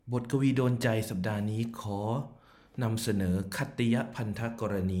บทกวีโดนใจสัปดาห์นี้ขอนำเสนอคัตติยพันธก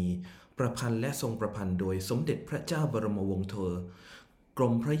รณีประพันธ์และทรงประพันธ์โดยสมเด็จพระเจ้าบรมวงศ์เธอกร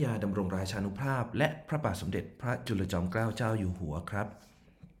มพระยาดำรงราชานุภาพและพระบาทสมเด็จพระจุลจอมเกล้าเจ้าอยู่หัวครับ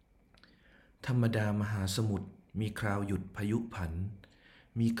ธรรมดามหาสมุทรมีคราวหยุดพายุผัน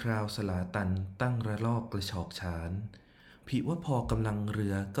มีคราวสลาตันตั้งระลอกกระชอกฉานผิว่าพอกำลังเรื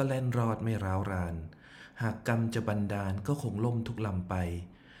อก็แล่นรอดไม่ร้าวรานหากกรรมจะบันดาลก็คงล่มทุกลำไป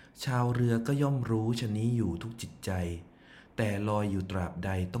ชาวเรือก็ย่อมรู้ชะนี้อยู่ทุกจิตใจแต่ลอยอยู่ตราบใด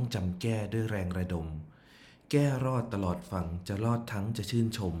ต้องจำแก้ด้วยแรงระดมแก้รอดตลอดฝั่งจะรอดทั้งจะชื่น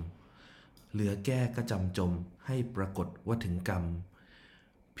ชมเหลือแก้ก็จำจมให้ปรากฏว่าถึงกรรม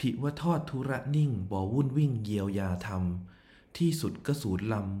ผิว่าทอดทุระนิ่งบ่วุ่นวิ่งเยียวยาทำที่สุดก็สูญ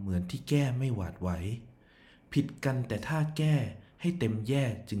ลำเหมือนที่แก้ไม่หวาดไหวผิดกันแต่ถ้าแก้ให้เต็มแย่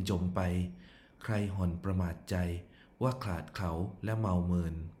จึงจมไปใครห่อนประมาทใจว่าขลาดเขาและเมาเมิ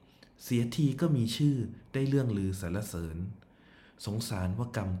นเสียทีก็มีชื่อได้เรื่องลือสรรเสริญสงสารว่า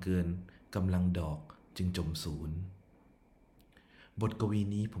กรรมเกินกำลังดอกจึงจมศูนย์บทกวี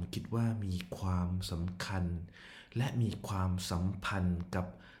นี้ผมคิดว่ามีความสำคัญและมีความสัมพันธ์กับ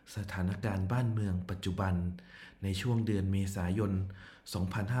สถานการณ์บ้านเมืองปัจจุบันในช่วงเดือนเมษายน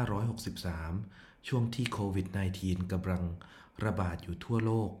 2563 ช่วงที่โควิด -19 กำลังระบาดอยู่ทั่วโ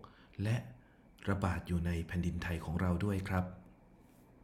ลกและระบาดอยู่ในแผ่นดินไทยของเราด้วยครับ